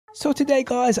So today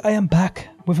guys, I am back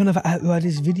with another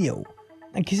Outriders video,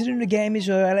 and considering the game is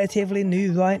relatively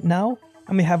new right now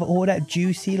and we have all that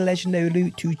juicy legendary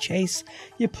loot to chase,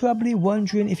 you're probably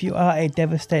wondering, if you are a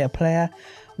Devastator player,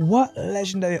 what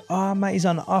legendary armor is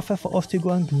on offer for us to go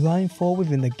and grind for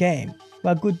within the game.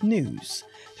 Well, good news,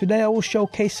 today I will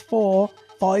showcase 4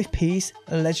 5-piece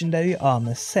legendary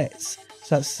armor sets.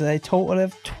 So that's a total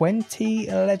of 20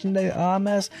 legendary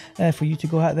armors for you to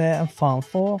go out there and farm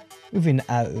for within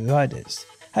Outriders.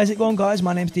 How's it going guys?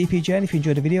 My name's DPJ, and if you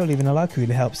enjoyed the video, leaving a like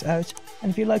really helps out.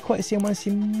 And if you like what you see and want to see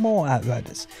more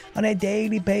Outriders on a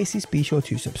daily basis, be sure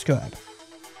to subscribe.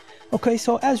 Okay,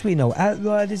 so as we know,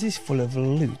 Outriders is full of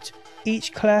loot.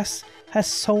 Each class has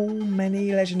so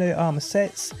many legendary armor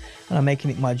sets, and I'm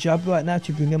making it my job right now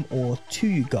to bring them all to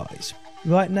you guys.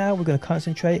 Right now we're going to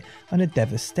concentrate on the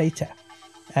Devastator.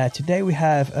 Today we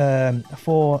have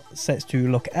 4 sets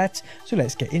to look at, so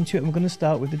let's get into it. We're going to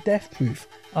start with the Deathproof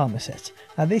armor set.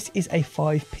 Now this is a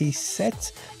 5-piece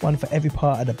set, one for every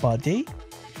part of the body.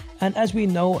 And as we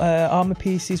know, armor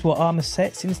pieces, well, armor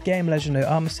sets in this game, legendary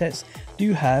armor sets,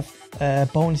 do have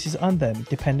bonuses on them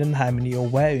depending on how many you're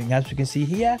wearing. As we can see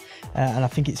here, and I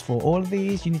think it's for all of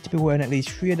these, you need to be wearing at least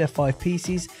 3 of their 5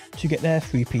 pieces to get their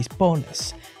 3-piece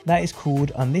bonus. That is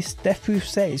called, on this Deathproof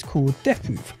set, it's called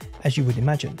Deathproof, as you would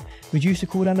imagine. Reduce the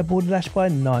cooldown of Border Dash by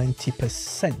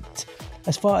 90%.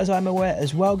 As far as I'm aware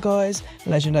as well guys,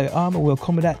 legendary armor will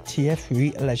come with that tier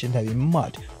 3 legendary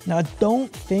mod. Now I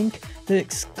don't think they're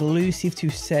exclusive to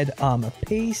said armor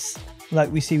piece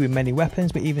like we see with many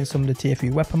weapons, but even some of the tier 3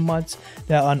 weapon mods,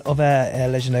 they're on other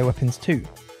legendary weapons too.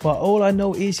 But all I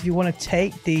know is, if you want to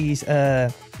take these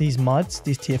mods,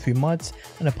 these tier 3 mods,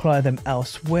 and apply them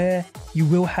elsewhere, you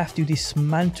will have to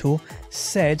dismantle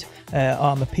said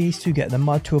armor piece to get the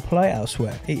mod to apply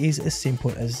elsewhere. It is as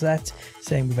simple as that.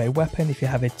 Same with a weapon. If you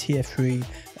have a tier 3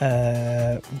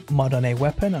 mod on a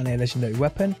weapon, on a legendary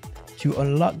weapon, to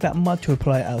unlock that mod to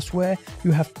apply elsewhere,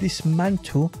 you have to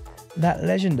dismantle that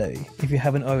legendary if you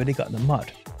haven't already got the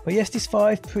mod. But yes, this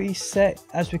 5-piece set,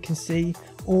 as we can see,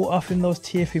 all offering those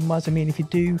tier 3 mods. I mean, if you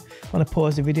do want to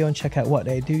pause the video and check out what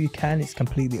they do, you can. It's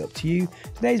completely up to you.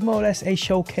 Today's more or less a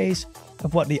showcase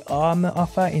of what the armor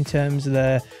offer in terms of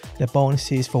the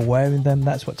bonuses for wearing them.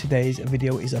 That's what today's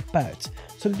video is about.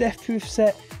 So the Deathproof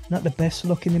set, not the best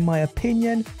looking in my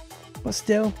opinion, but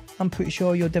still, I'm pretty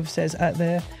sure your Devastators out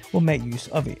there will make use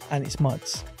of it and its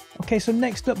mods. Okay, so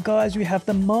next up guys, we have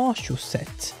the Martial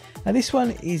set. Now this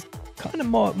one is kind of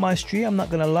more up my street, I'm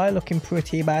not gonna lie, looking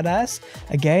pretty badass.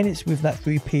 Again, it's with that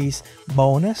 3-piece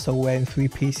bonus, so wearing 3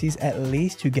 pieces at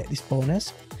least to get this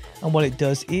bonus. And what it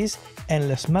does is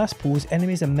endless mass pulls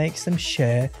enemies and makes them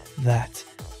share that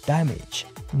damage.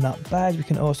 Not bad. We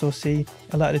can also see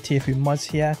a lot of the tier 3 mods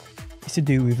here is to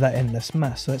do with that endless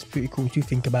mass, so that's pretty cool to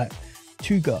think about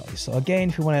too guys. So again,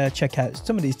 if you want to check out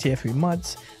some of these tier 3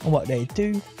 mods and what they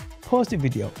do, pause the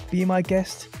video, be my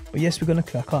guest. But yes, we're going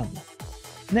to crack on.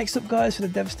 Next up guys, for the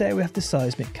Devastator, we have the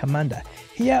Seismic Commander.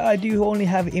 Here I do only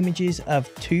have images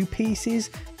of 2 pieces,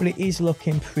 but it is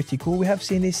looking pretty cool. We have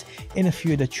seen this in a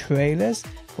few of the trailers,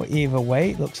 but either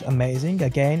way, it looks amazing.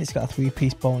 Again, it's got a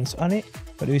 3-piece bonus on it,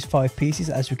 but there is 5 pieces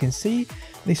as you can see.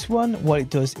 This one, what it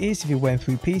does is, if you're wearing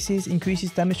 3 pieces,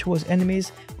 increases damage towards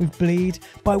enemies with bleed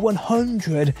by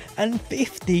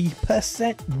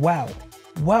 150%.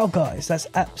 Wow guys, that's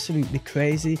absolutely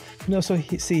crazy. You can also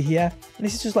see here, and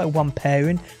this is just like one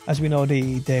pairing, as we know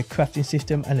the crafting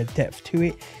system and the depth to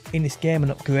it in this game,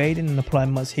 and upgrading and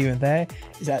applying mods here and there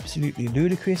is absolutely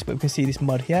ludicrous. But we can see this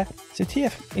mod here, it's a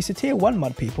tier 1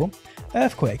 mod, people.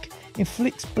 Earthquake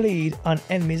inflicts bleed on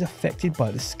enemies affected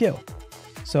by the skill.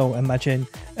 So imagine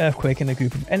Earthquake in a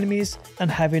group of enemies and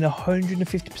having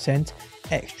 150%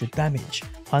 extra damage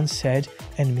on said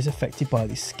enemies affected by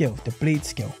this skill, the bleed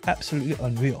skill. Absolutely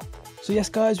unreal. So yes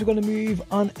guys, we're going to move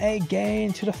on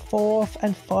again to the 4th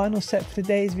and final set for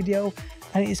today's video,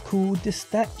 and it is called the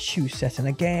Statue set. And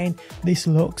again, this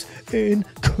looks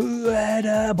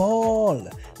incredible,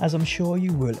 as I'm sure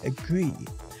you will agree.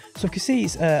 So you can see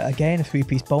it's again a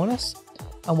 3-piece bonus.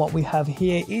 And what we have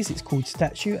here is, it's called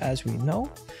Statue, as we know.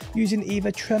 Using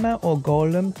either Tremor or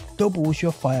Golem doubles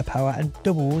your firepower and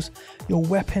doubles your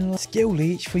weapon skill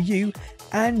leech for you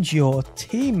and your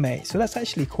teammates. So that's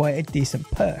actually quite a decent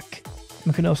perk.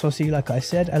 We can also see, like I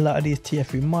said, a lot of these tier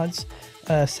 3 mods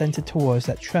centered towards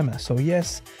that Tremor. So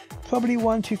yes, probably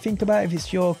one to think about if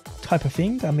it's your type of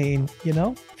thing. I mean, you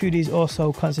know, a few of these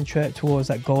also concentrate towards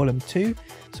that Golem too,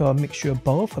 so a mixture of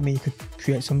both. I mean, you could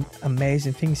create some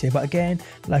amazing things here, but again,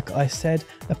 like I said,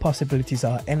 the possibilities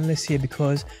are endless here,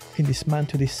 because you can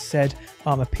dismantle this said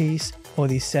armor piece or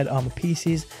these said armor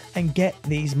pieces and get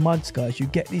these mods, guys. You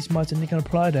get these mods and you can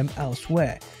apply them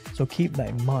elsewhere, so keep that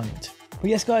in mind. But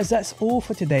yes guys, that's all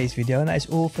for today's video, and that is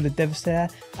all for the Devastator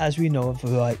as we know of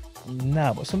right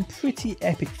now. But some pretty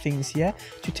epic things here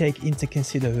to take into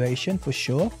consideration for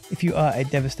sure. If you are a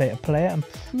Devastator player, I'm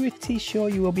pretty sure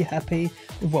you will be happy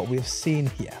with what we've seen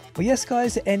here. But yes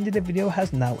guys, the end of the video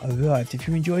has now arrived. If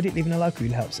you enjoyed it, leaving a like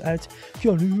really helps out. If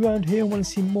you're new around here and want to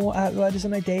see more Outriders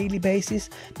on a daily basis,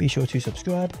 be sure to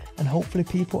subscribe, and hopefully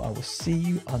people, I will see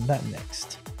you on that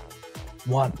next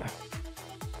one.